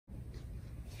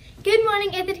Good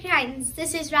morning, Ithaca Titans.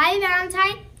 This is Riley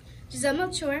Valentine, Giselle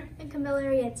Melchor, and Camilla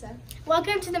Rieta.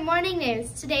 Welcome to the morning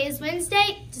news. Today is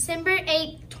Wednesday, December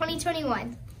 8,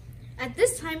 2021. At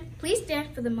this time, please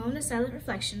stand for the moment of silent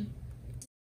reflection.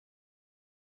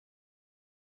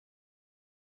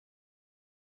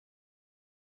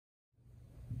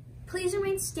 Please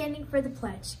remain standing for the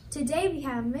pledge. Today we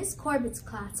have Miss Corbett's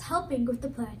class helping with the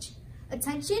pledge.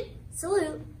 Attention,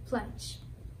 salute, pledge.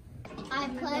 I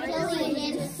pledge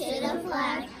allegiance to the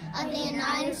flag of the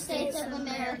United States of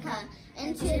America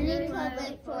and to the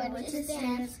republic for which it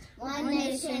stands, one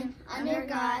nation, under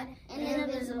God,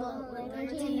 indivisible, with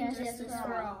liberty and justice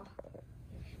for all.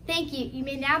 Thank you. You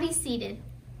may now be seated.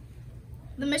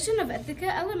 The mission of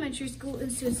Ithaca Elementary School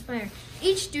is to inspire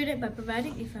each student by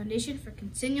providing a foundation for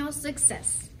continual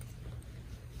success.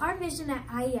 Our vision at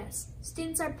IES,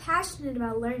 students are passionate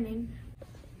about learning.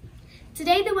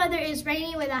 Today the weather is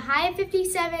rainy with a high of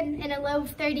 57 and a low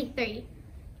of 33.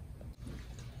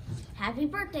 Happy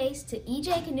birthdays to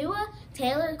EJ Kanua,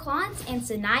 Taylor Klontz, and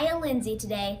Sanaya Lindsay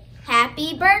today.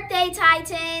 Happy birthday,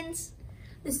 Titans!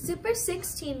 The Super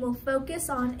 16 will focus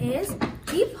on is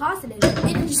be positive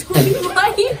and enjoy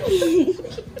life.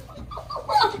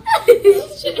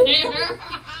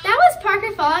 That was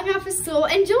Parker falling off of stool,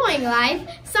 enjoying life.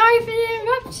 Sorry for the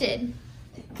interruption.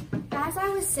 As I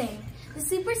was saying, the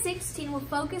Super 16 will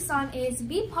focus on is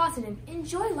be positive,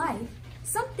 enjoy life.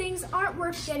 Some things aren't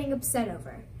worth getting upset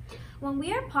over. When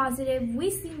we are positive, we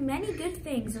see many good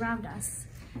things around us.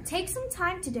 Take some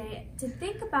time today to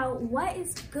think about what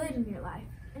is good in your life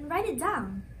and write it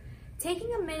down.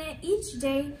 Taking a minute each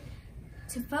day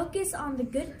to focus on the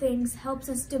good things helps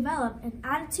us develop an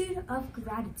attitude of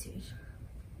gratitude.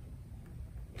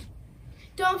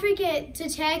 Don't forget to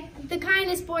check the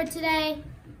kindness board today.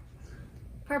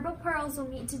 Purple Pearls will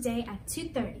meet today at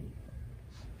 2:30.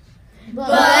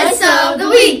 Bus of the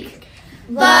week!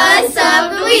 Bus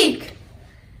of the week!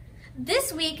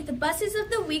 This week, the buses of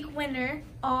the week winner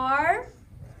are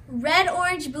red,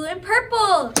 orange, blue, and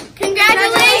purple.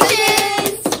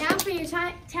 Congratulations! Now for your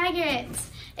taggers.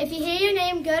 If you hear your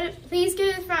name, please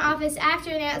go to the front office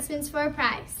after announcements for a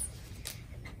prize.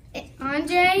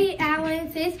 Andre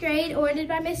Allen, 5th grade, ordered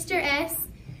by Mr. S.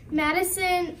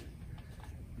 Madison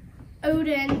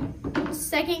Odin,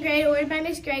 2nd grade, ordered by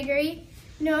Miss Gregory.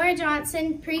 Nora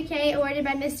Johnson, pre-K, ordered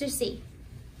by Mr. C.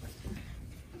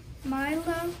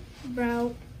 Mila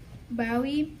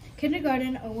Bowie,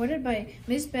 kindergarten, awarded by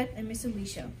Miss Beth and Miss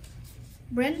Alicia.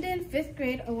 Brendan, 5th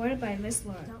grade, awarded by Miss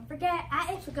Laura. Don't forget, at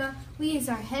Ithaca, we use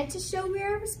our head to show we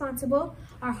are responsible,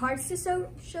 our hearts to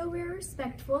show we are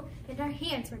respectful, and our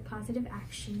hands for positive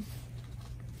action.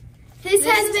 This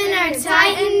has been our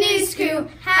Titan News Crew.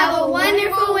 Have a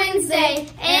wonderful Wednesday.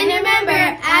 And remember,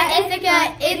 at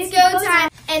Ithaca, it's go time.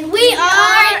 And we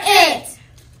are